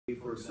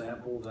for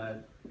example,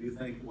 that you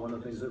think one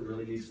of the things that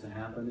really needs to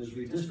happen is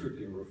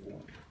redistricting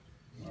reform.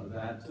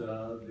 That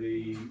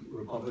the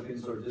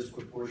Republicans are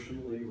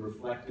disproportionately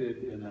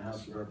reflected in the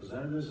House of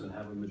Representatives and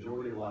have a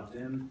majority locked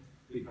in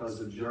because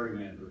of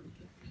gerrymandering.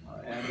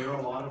 And there are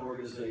a lot of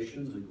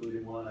organizations,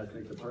 including one I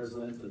think the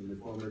President and the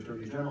former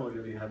Attorney General are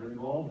going to be heavily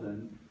involved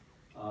in,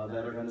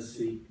 that are going to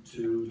seek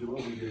to do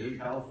what we did in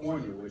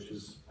California, which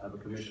is have a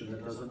commission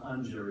that does an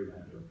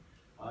un-gerrymander.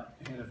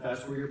 And if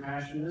that's where your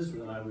passion is,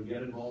 then I would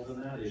get involved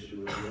in that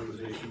issue. If the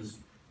organization's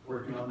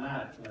working on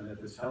that, and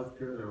if it's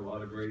healthcare, there are a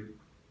lot of great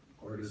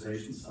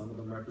organizations, some of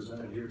them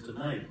represented here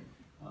tonight,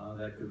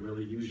 that could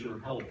really use your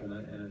help in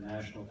a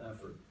national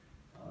effort.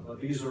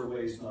 But these are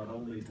ways not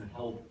only to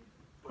help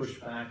push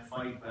back,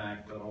 fight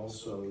back, but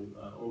also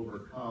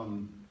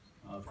overcome,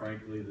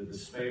 frankly, the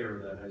despair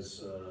that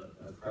has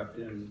crept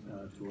in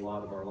to a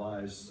lot of our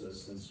lives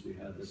since we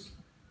had this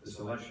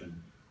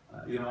election.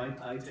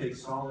 I take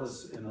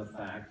solace in the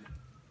fact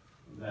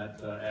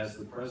that, as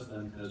the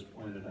President has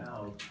pointed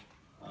out,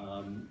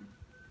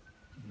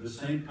 the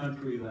same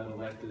country that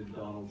elected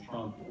Donald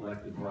Trump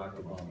elected Barack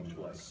Obama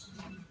twice.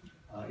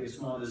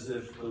 It's not as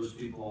if those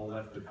people all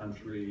left the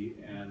country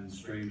and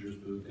strangers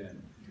moved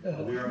in.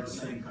 We are in the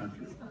same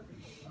country.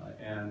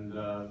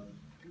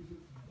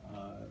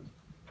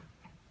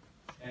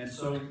 And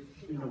so,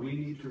 we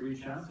need to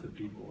reach out to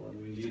people,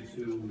 and we need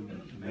to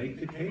make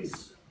the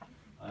case.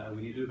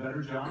 We need to do a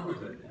better job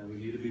of it, and we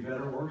need to be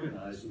better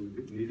organized. We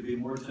need to be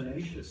more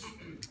tenacious.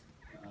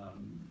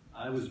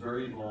 I was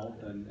very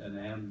involved, and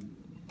am,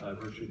 by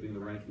virtue of being the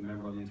ranking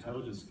member on the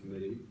Intelligence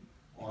Committee,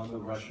 on the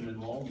Russian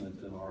involvement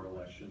in our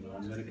election. And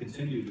I'm going to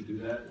continue to do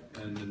that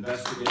and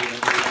investigate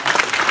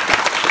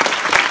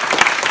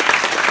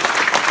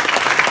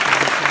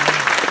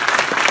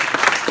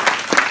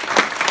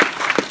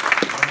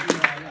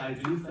I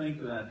do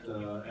think that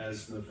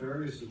as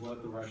nefarious as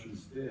what the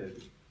Russians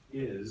did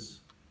is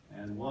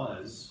and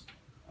was,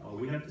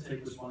 we have to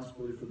take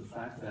responsibility for the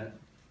fact that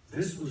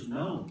this was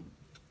known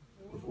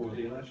before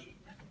the election.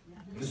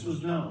 This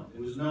was known. It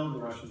was known the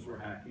Russians were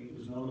hacking. It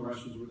was known the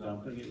Russians were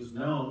dumping. It was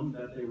known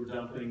that they were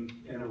dumping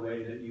in a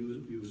way that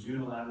was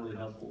unilaterally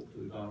helpful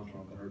to Donald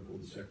Trump and hurtful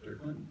to Secretary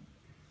Clinton.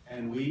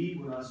 And we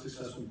were not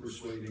successful in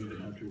persuading the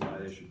country why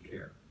they should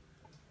care,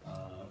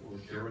 or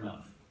care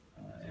enough.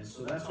 And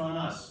so that's on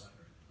us.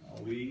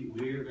 We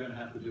are going to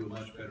have to do a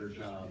much better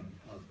job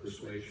of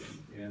persuasion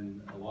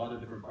in a lot of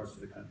different parts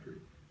of the country,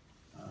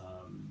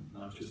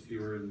 not just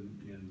here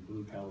in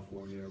blue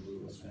California or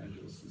blue Los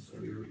Angeles. And so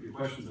your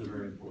question is a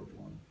very important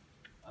one.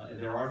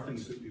 There are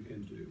things that you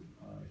can do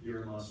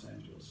here in Los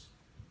Angeles.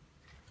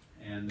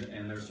 And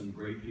there's some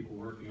great people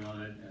working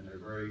on it, and they're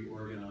very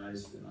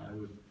organized, and I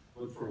would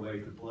look for a way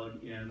to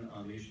plug in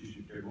on the issues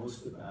you care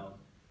most about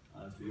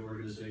to the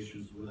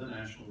organizations with a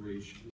national reach